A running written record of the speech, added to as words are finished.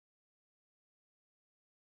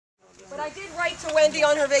But I did write to Wendy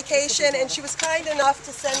on her vacation, and she was kind enough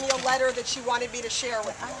to send me a letter that she wanted me to share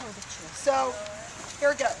with you. So,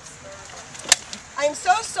 here it goes. I am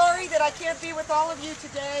so sorry that I can't be with all of you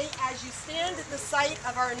today as you stand at the site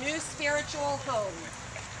of our new spiritual home.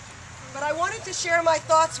 But I wanted to share my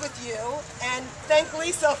thoughts with you and thank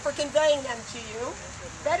Lisa for conveying them to you.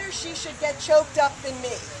 Better she should get choked up than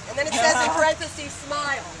me. And then it says in parentheses,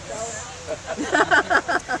 smile. So,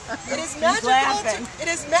 it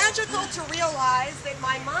is magical to realize that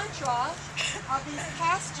my mantra of these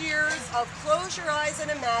past years of close your eyes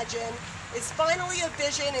and imagine is finally a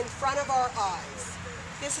vision in front of our eyes.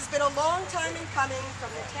 This has been a long time in coming,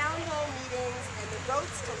 from the town hall meetings and the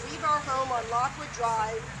votes to leave our home on Lockwood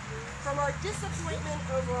Drive, from our disappointment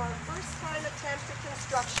over our first-time attempt at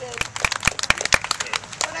construction.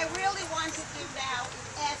 What I really want to do now is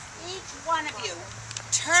ask each one of you,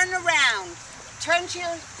 turn around, turn to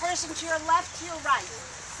your person to your left, to your right,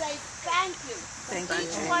 say thank you. Thank you.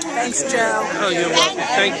 Thanks, Joe. Oh, you're welcome.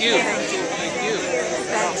 Thank you. Thank you.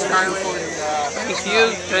 Thanks, Charlotte. Thank you.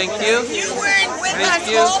 Thank you. If you weren't with us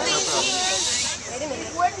all these years, you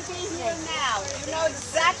wouldn't be here now. You know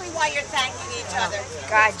exactly why you're thanking each other.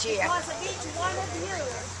 God, yeah. Because of each one of you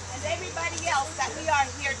and everybody else that we are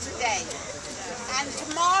here today. And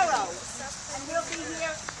tomorrow, and we'll be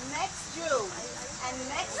here next June and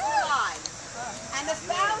next July. And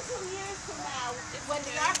 1,000 years from now, when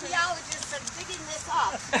the archaeologists are digging this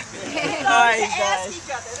up, they're going to ask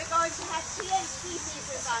each other, they're going to have PhD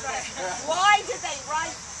theses on this. Why did they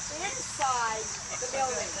write inside the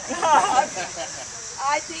building?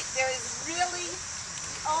 I think there is really,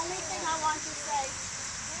 the only thing I want to say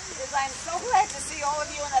is I'm so glad to see all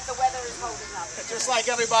of you and that the weather is holding up. Just like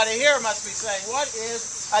everybody here must be saying, what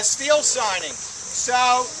is a steel signing?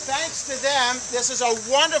 So, thanks to them, this is a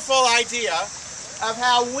wonderful idea of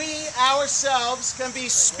how we ourselves can be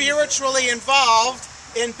spiritually involved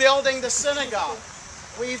in building the synagogue.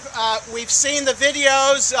 We've seen the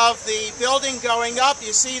videos of the building going up.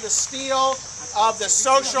 You see the steel of the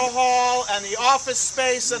social hall and the office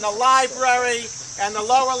space and the library and the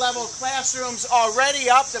lower level classrooms already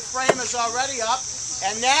up. The frame is already up.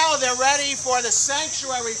 And now they're ready for the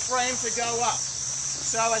sanctuary frame to go up.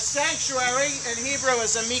 So a sanctuary in Hebrew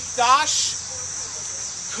is a mikdash.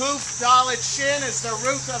 Kuf Dalet Shin is the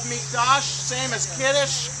root of mikdash, same as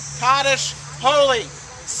kiddush, kaddish, holy,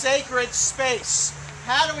 sacred space.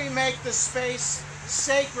 How do we make the space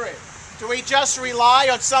sacred? Do we just rely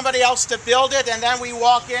on somebody else to build it and then we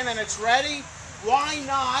walk in and it's ready? Why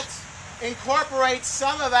not incorporate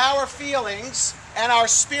some of our feelings and our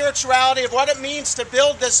spirituality of what it means to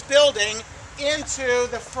build this building into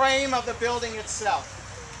the frame of the building itself?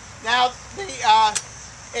 Now,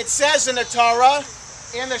 it says in the Torah,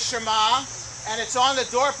 in the Shema, and it's on the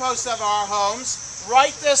doorpost of our homes,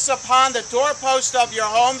 write this upon the doorpost of your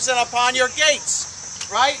homes and upon your gates,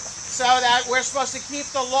 right? So that we're supposed to keep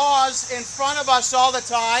the laws in front of us all the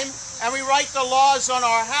time, and we write the laws on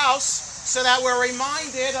our house so that we're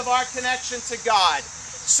reminded of our connection to God.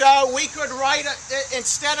 So we could write,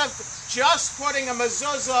 instead of just putting a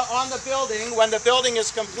mezuzah on the building when the building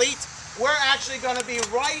is complete, we're actually going to be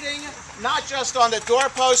writing, not just on the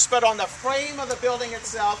doorpost, but on the frame of the building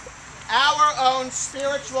itself, our own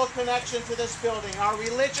spiritual connection to this building, our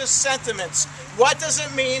religious sentiments. What does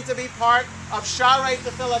it mean to be part of Sharei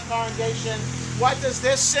Tefillah congregation? What does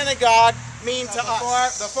this synagogue mean to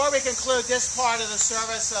us? Before we conclude this part of the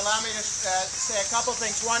service, allow me to say a couple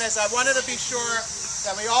things. One is I wanted to be sure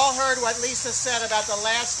that we all heard what Lisa said about the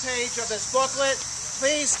last page of this booklet.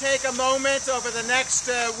 Please take a moment over the next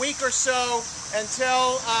week or so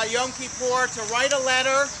until Yom Kippur to write a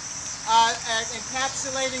letter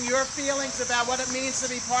encapsulating your feelings about what it means to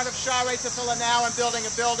be part of Sharei Tefillah now and building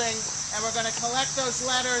a building. And we're going to collect those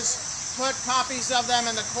letters, put copies of them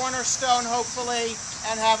in the cornerstone, hopefully,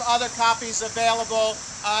 and have other copies available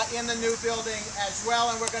in the new building as well.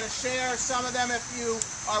 And we're going to share some of them if you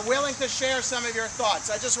are willing to share some of your thoughts.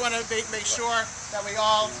 I just want to make sure that we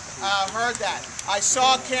all heard that. I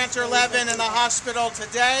saw Cantor Levin in the hospital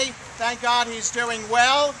today. Thank God he's doing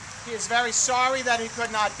well. He is very sorry that he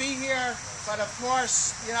could not be here. But of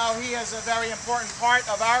course, you know, he is a very important part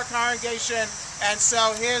of our congregation. And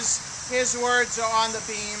so his words are on the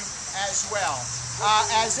beam as well.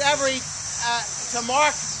 To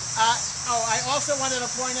mark, I also wanted to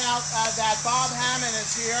point out that Bob Hammond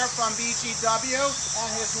is here from BGW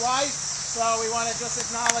and his wife. So we want to just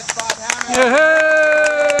acknowledge Bob Hammond.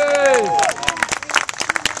 Yay!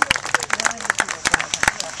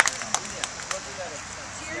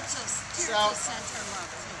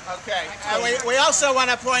 Okay, and we also want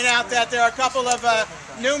to point out that there are a couple of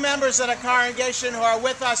new members of the congregation who are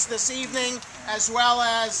with us this evening, as well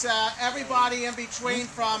as everybody in between,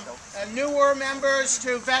 from newer members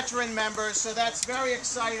to veteran members. So that's very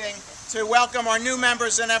exciting to welcome our new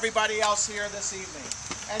members and everybody else here this evening.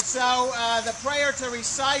 And so the prayer to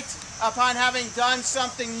recite upon having done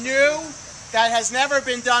something new that has never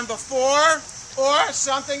been done before, or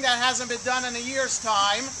something that hasn't been done in a year's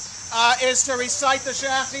time, is to recite the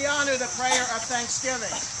Shechianu, the prayer of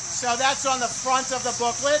thanksgiving. So that's on the front of the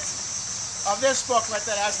booklet, of this booklet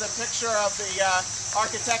that has the picture of the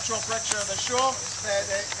architectural picture of the shul. The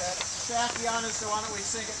Shechianu, so why don't we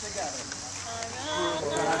sing it together?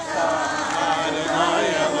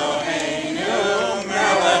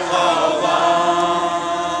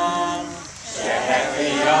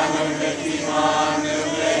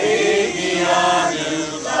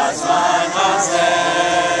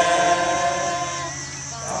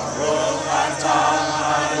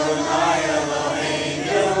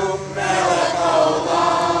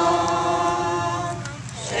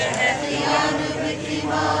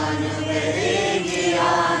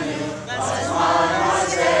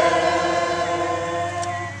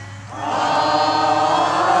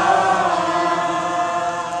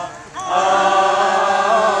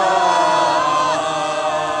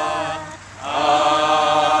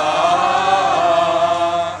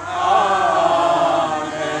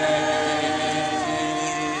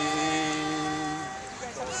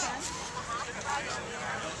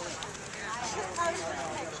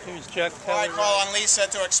 Before I call on Lisa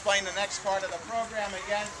to explain the next part of the program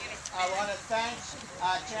again, I want to thank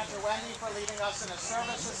Chancellor Wendy for leading us in a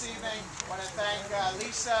service this evening. I want to thank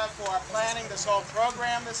Lisa for planning this whole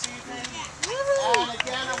program this evening. And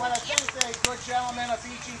again, I want to thank the good gentleman of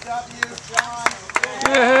BGW, John.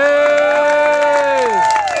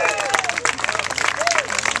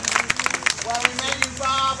 Well, we met you,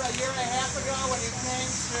 Bob, a year and a half ago when you came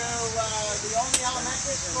to the only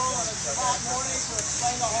elementary school on a Shabbat morning to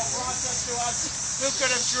explain the whole process to us. Who could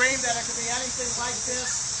have dreamed that it could be anything like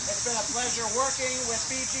this? It's been a pleasure working with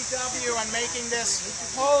BGW and making this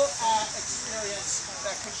whole experience,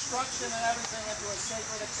 the construction and everything, into a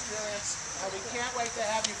sacred experience. And we can't wait to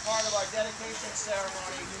have you part of our dedication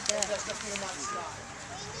ceremony in just a few months' time.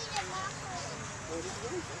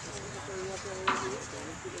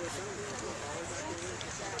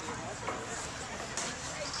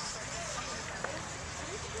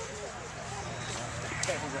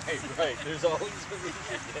 Right. There's always a reason,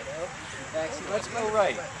 you know? Actually, let's go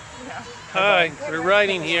right. Hi, we're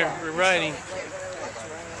riding here. We're riding. All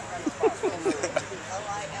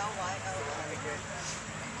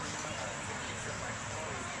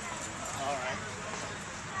right.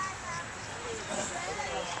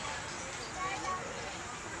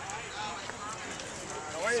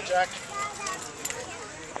 How are you, Jack?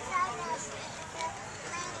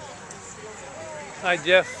 Hi,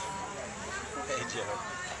 Jeff. Hey, Joe.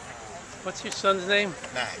 What's your son's name?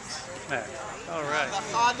 Max. Max. All right. The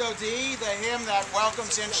Chadodi, the hymn that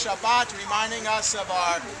welcomes in Shabbat, reminding us of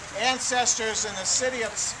our ancestors in the city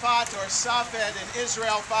of Tzfat or Safed in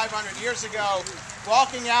Israel 500 years ago,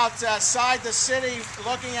 walking outside the city,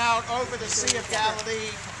 looking out over the Sea of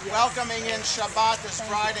Galilee, welcoming in Shabbat this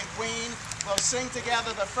bride and queen. We'll sing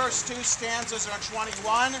together the first two stanzas on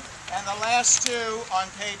 21 and the last two on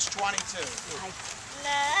page 22.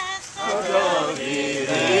 I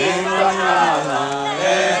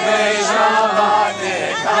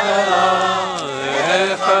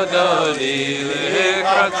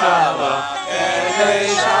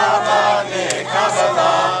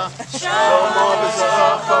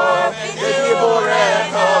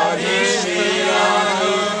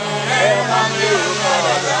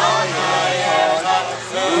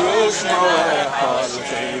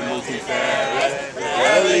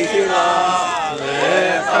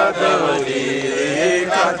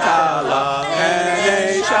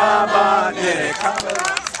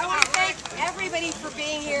want to thank everybody for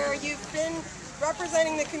being here. You've been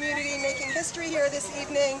representing the community, making history here this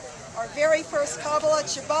evening. Our very first Kabbalah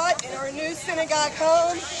Shabbat in our new synagogue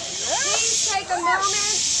home. Please take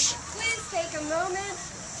a moment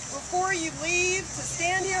before you leave to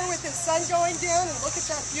stand here with the sun going down and look at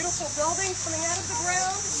that beautiful building coming out of the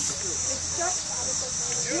ground. It's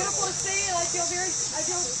just beautiful to see, and I feel very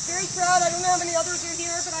proud. I don't know how many others are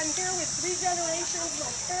here, but I'm here with 3 generations,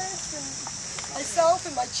 my parents and myself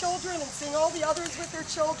and my children, and seeing all the others with their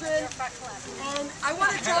children. And I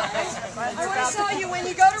want to tell you, when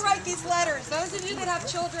you go to write these letters, those of you that have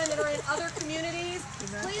children that are in other communities,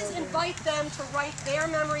 please invite them to write their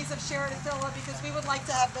memories of Share Tefillah, because we would like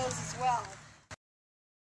to have those as well.